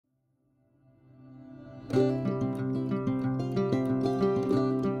Hey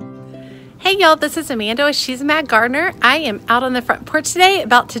y'all, this is Amanda with She's a Mad Gardener. I am out on the front porch today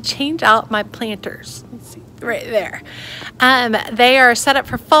about to change out my planters. Let's see, right there. They are set up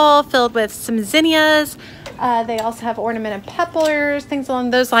for fall, filled with some zinnias. They also have ornamented peplars, things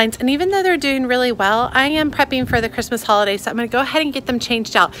along those lines. And even though they're doing really well, I am prepping for the Christmas holiday, so I'm going to go ahead and get them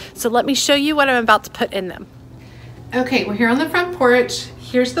changed out. So let me show you what I'm about to put in them. Okay, we're here on the front porch.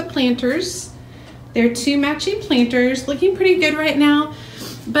 Here's the planters. They're two matching planters, looking pretty good right now.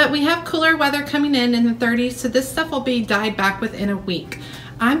 But we have cooler weather coming in the 30s, so this stuff will be dyed back within a week.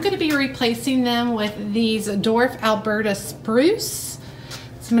 I'm going to be replacing them with these Dwarf Alberta Spruce.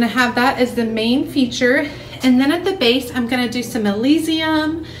 So I'm going to have that as the main feature. And then at the base, I'm going to do some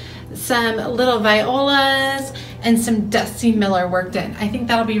allysum, some little violas, and some Dusty Miller worked in. I think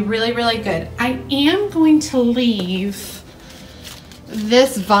that'll be really, really good. I am going to leave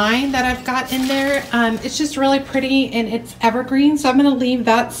this vine that I've got in there. It's just really pretty and it's evergreen, so I'm going to leave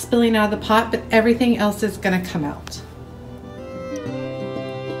that spilling out of the pot, but everything else is going to come out.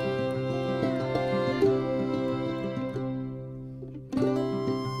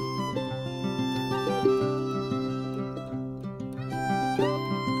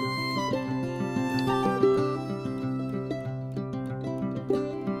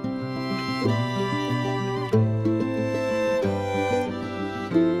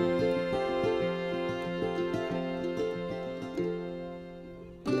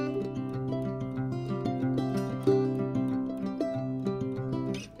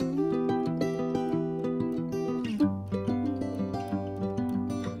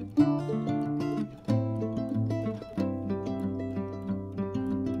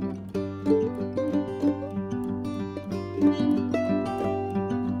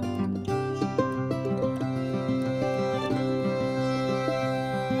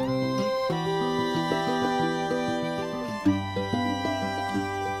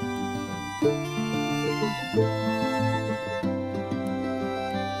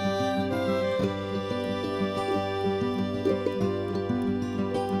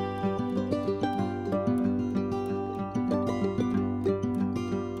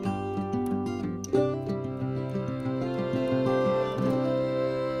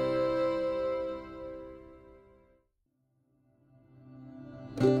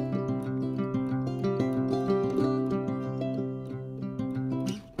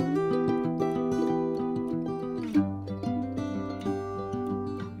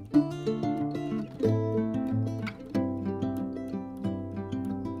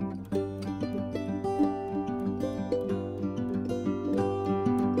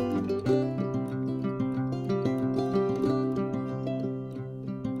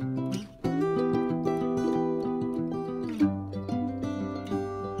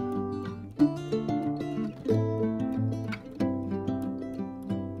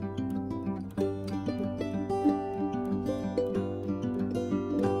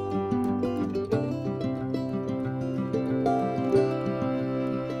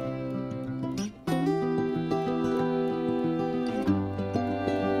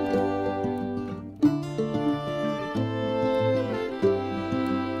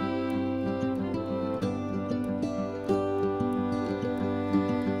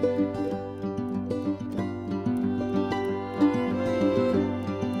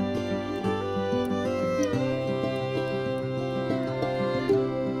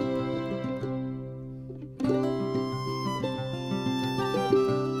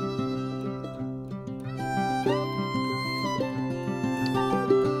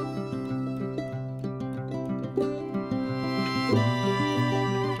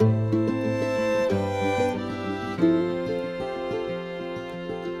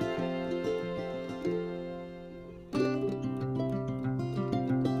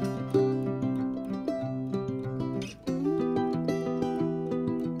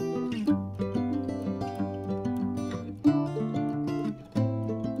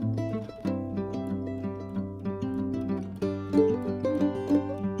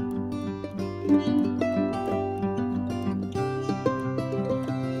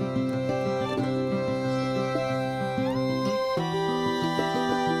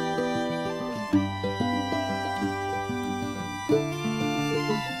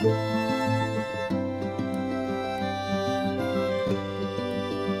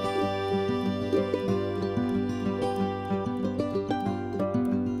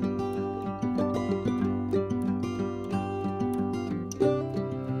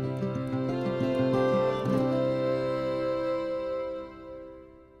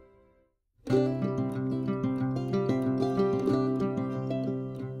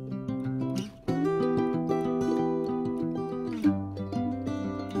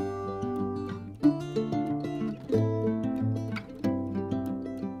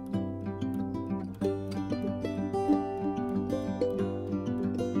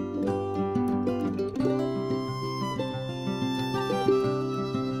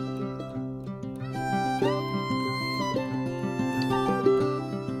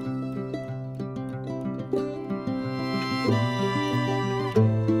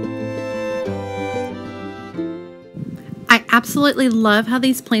 absolutely love how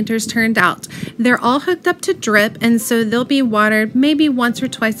these planters turned out. They're all hooked up to drip, and so they'll be watered maybe once or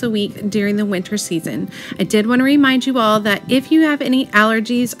twice a week during the winter season. I did want to remind you all that if you have any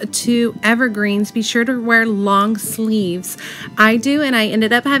allergies to evergreens, be sure to wear long sleeves. I do, and I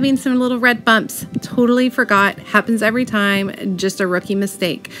ended up having some little red bumps. Totally forgot. Happens every time. Just a rookie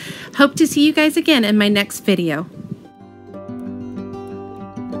mistake. Hope to see you guys again in my next video.